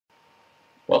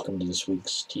Welcome to this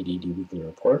week's TDD Weekly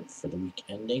Report for the week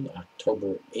ending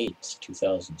October 8th,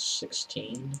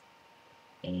 2016.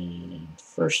 And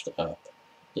first up,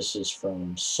 this is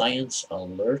from Science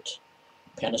Alert.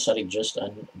 Panasonic just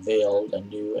unveiled a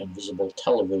new invisible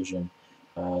television.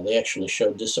 They actually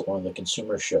showed this at one of the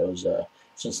consumer shows.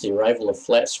 Since the arrival of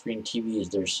flat-screen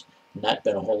TVs, there's not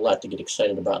been a whole lot to get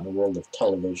excited about in the world of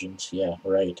televisions. Yeah,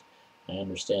 right. I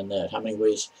understand that. How many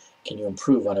ways can you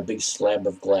improve on a big slab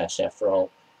of glass after all?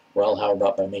 Well, how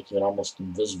about by making it almost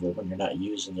invisible when you're not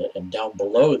using it? And down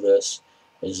below this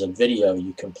is a video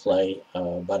you can play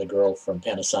about a girl from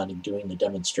Panasonic doing the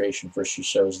demonstration. First she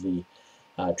shows the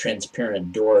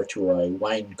transparent door to a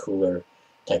wine cooler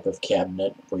type of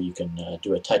cabinet where you can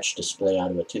do a touch display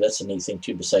out of it too. That's a neat thing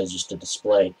too. Besides just a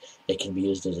display, it can be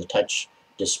used as a touch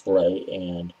display.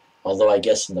 And although I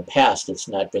guess in the past it's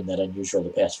not been that unusual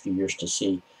the past few years to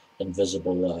see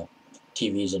invisible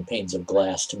TVs and panes of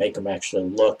glass, to make them actually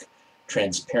look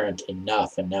transparent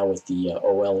enough. And now with the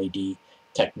OLED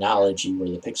technology where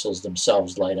the pixels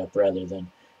themselves light up rather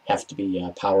than have to be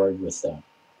powered with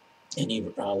any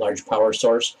large power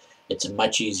source, it's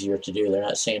much easier to do. They're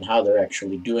not saying how they're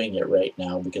actually doing it right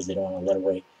now because they don't want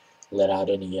to let out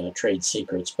any trade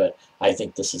secrets, but I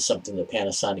think this is something that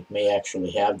Panasonic may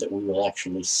actually have, that we will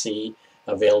actually see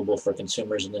available for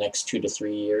consumers in the next 2 to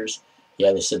 3 years.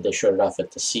 Yeah, they said they showed it off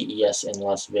at the CES in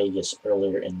Las Vegas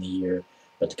earlier in the year,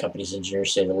 but the company's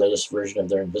engineers say the latest version of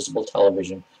their invisible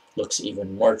television looks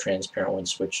even more transparent when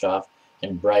switched off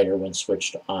and brighter when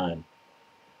switched on.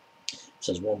 It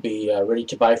says won't be ready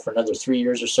to buy for another 3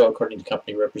 years or so, according to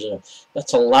company representative.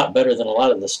 That's a lot better than a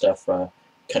lot of the stuff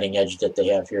cutting edge that they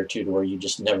have here too, to where you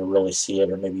just never really see it,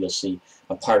 or maybe you'll see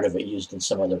a part of it used in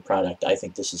some other product. I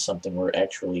think this is something we're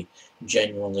actually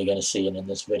genuinely going to see, and in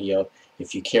this video,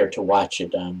 if you care to watch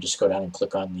it, just go down and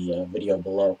click on the video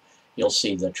below. You'll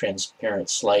see the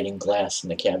transparent sliding glass in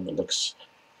the cabinet. Looks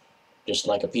just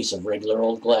like a piece of regular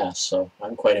old glass, so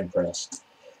I'm quite impressed.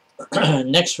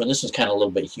 Next one, this is kind of a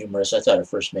little bit humorous. I thought at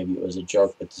first maybe it was a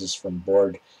joke, but this is from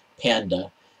Bored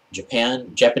Panda.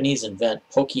 Japanese invent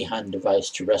Pokehand device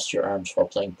to rest your arms while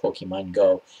playing Pokemon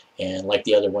Go. And like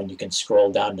the other one, you can scroll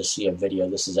down to see a video.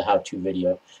 This is a how-to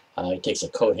video. It takes a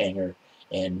coat hanger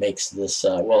and makes this,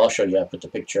 well, I'll show you. I put the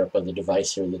picture up of the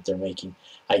device here that they're making.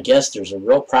 I guess there's a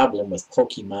real problem with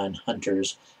Pokemon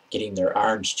hunters getting their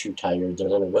arms too tired, their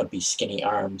little wimpy, skinny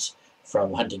arms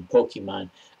from hunting Pokemon.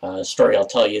 Story I'll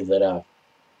tell you that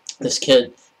this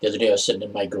kid, the other day I was sitting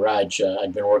in my garage.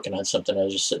 I'd been working on something. I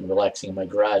was just sitting relaxing in my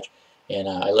garage. And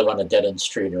I live on a dead-end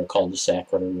street, or a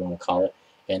cul-de-sac, whatever you want to call it.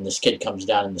 And this kid comes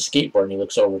down on the skateboard and he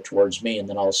looks over towards me, and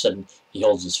then all of a sudden he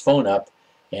holds his phone up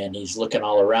and he's looking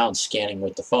all around, scanning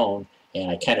with the phone.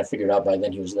 And I kind of figured out by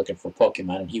then he was looking for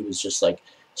Pokemon, and he was just like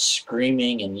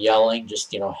screaming and yelling,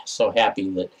 just, you know, so happy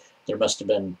that there must have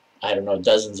been, I don't know,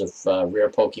 dozens of rare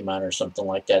Pokemon or something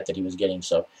like that that he was getting.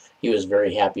 So he was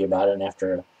very happy about it, and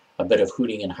after a bit of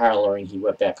hooting and hollering, he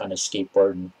went back on his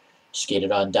skateboard and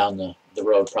skated on down the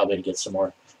road, probably to get some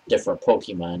more different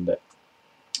Pokemon. But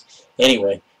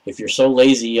anyway, if you're so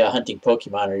lazy hunting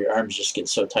Pokemon, or your arms just get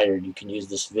so tired, you can use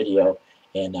this video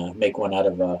and make one out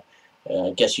of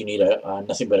I guess you need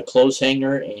nothing but a clothes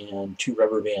hanger and 2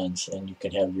 rubber bands, and you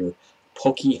can have your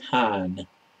Pokehand.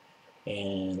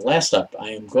 And last up, I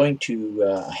am going to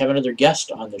have another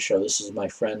guest on the show. This is my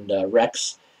friend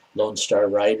Rex,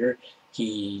 LonestarRider.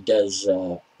 He does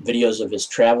videos of his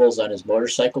travels on his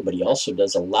motorcycle, but he also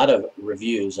does a lot of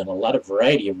reviews, and a lot of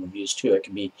variety of reviews too. It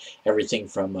can be everything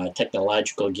from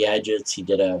technological gadgets. He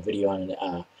did a video on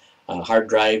a hard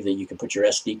drive that you can put your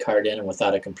SD card in, and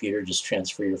without a computer just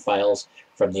transfer your files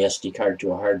from the SD card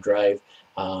to a hard drive.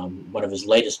 One of his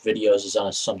latest videos is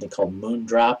on something called moon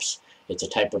drops. It's a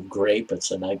type of grape.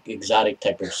 It's an exotic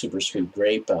type of super sweet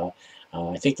grape.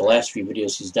 I think the last few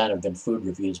videos he's done have been food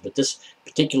reviews, but this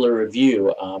particular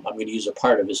review, I'm going to use a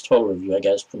part of his total review. I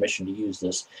got his permission to use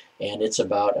this, and it's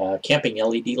about camping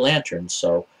LED lanterns,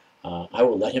 so I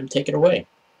will let him take it away.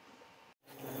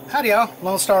 Howdy y'all,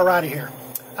 LonestarRider here.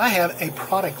 I have a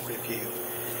product review.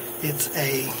 It's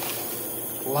a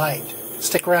light.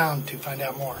 Stick around to find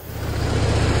out more.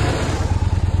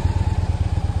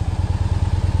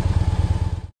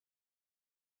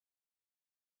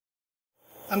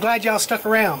 I'm glad y'all stuck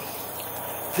around.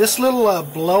 This little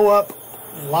blow-up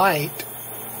light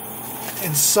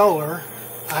and solar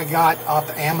I got off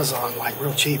of Amazon, like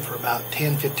real cheap, for about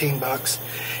 10-15 bucks,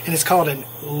 and it's called an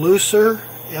Lucier,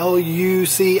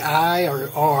 L-U-C-I or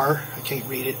R, I can't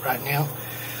read it right now,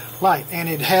 light, and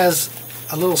it has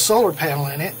a little solar panel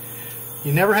in it.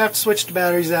 You never have to switch the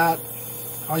batteries out.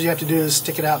 All you have to do is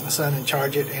stick it out in the sun and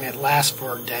charge it, and it lasts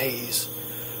for days.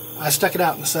 I stuck it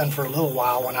out in the sun for a little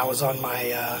while when I was on my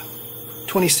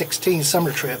 2016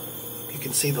 summer trip. You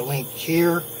can see the link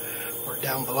here or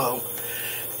down below.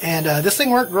 And this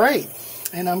thing worked great.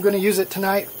 And I'm going to use it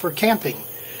tonight for camping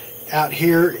out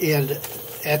here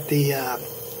at the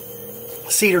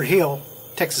Cedar Hill,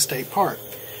 Texas State Park.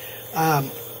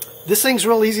 This thing's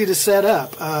real easy to set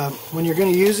up. When you're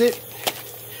going to use it,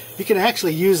 you can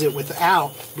actually use it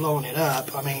without blowing it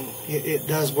up. I mean, it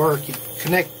does work. You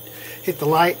hit the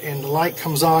light, and the light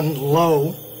comes on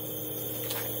low.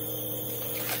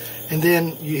 And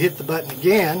then you hit the button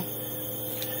again,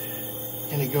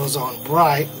 and it goes on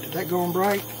bright. Did that go on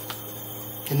bright?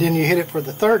 And then you hit it for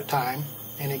the third time,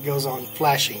 and it goes on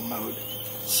flashing mode.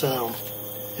 So,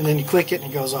 and then you click it,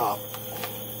 and it goes off.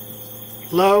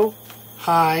 Low,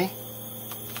 high,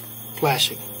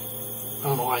 flashing. I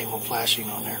don't know why you want flashing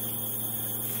on there.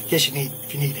 I guess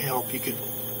if you need help, you could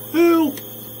help,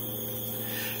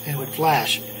 and it would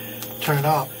flash. Turn it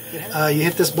off. You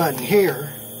hit this button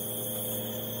here,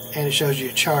 and it shows you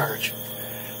a charge.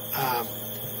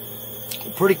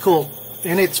 Pretty cool,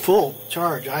 and it's full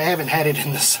charge. I haven't had it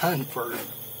in the sun for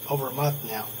over a month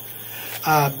now.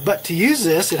 But to use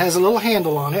this, it has a little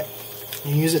handle on it.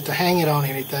 You can use it to hang it on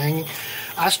anything.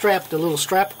 I strapped a little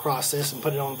strap across this and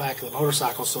put it on the back of the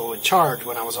motorcycle so it would charge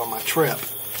when I was on my trip.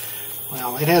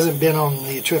 Well, it hasn't been on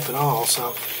the trip at all,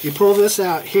 so you pull this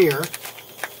out here,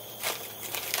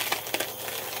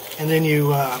 and then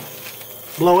you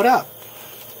blow it up.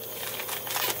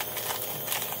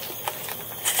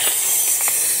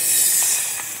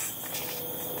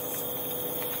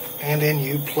 And then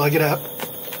you plug it up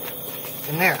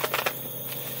in there.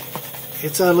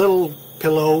 It's a little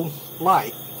pillow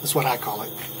light. That's what I call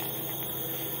it.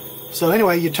 So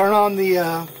anyway, you turn on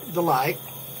the light,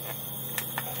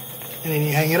 and then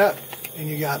you hang it up, and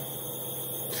you got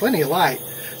plenty of light,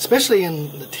 especially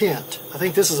in the tent. I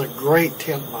think this is a great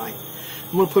tent light.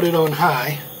 I'm going to put it on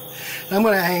high, and I'm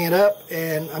going to hang it up,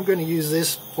 and I'm going to use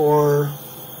this for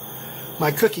my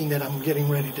cooking that I'm getting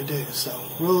ready to do. So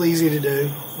real easy to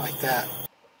do like that.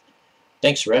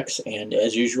 Thanks, Rex, and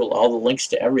as usual, all the links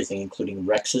to everything, including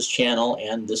Rex's channel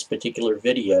and this particular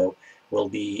video, will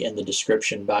be in the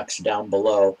description box down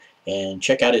below. And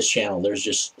check out his channel. There's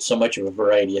just so much of a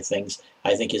variety of things.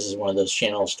 I think this is one of those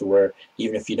channels to where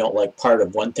even if you don't like part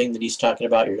of one thing that he's talking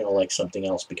about, you're going to like something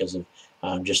else because of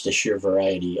just the sheer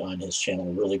variety on his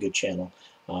channel. Really good channel.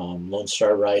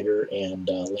 LonestarRider, and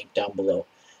link down below.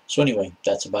 So anyway,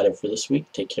 that's about it for this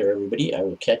week. Take care, everybody. I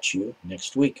will catch you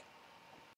next week.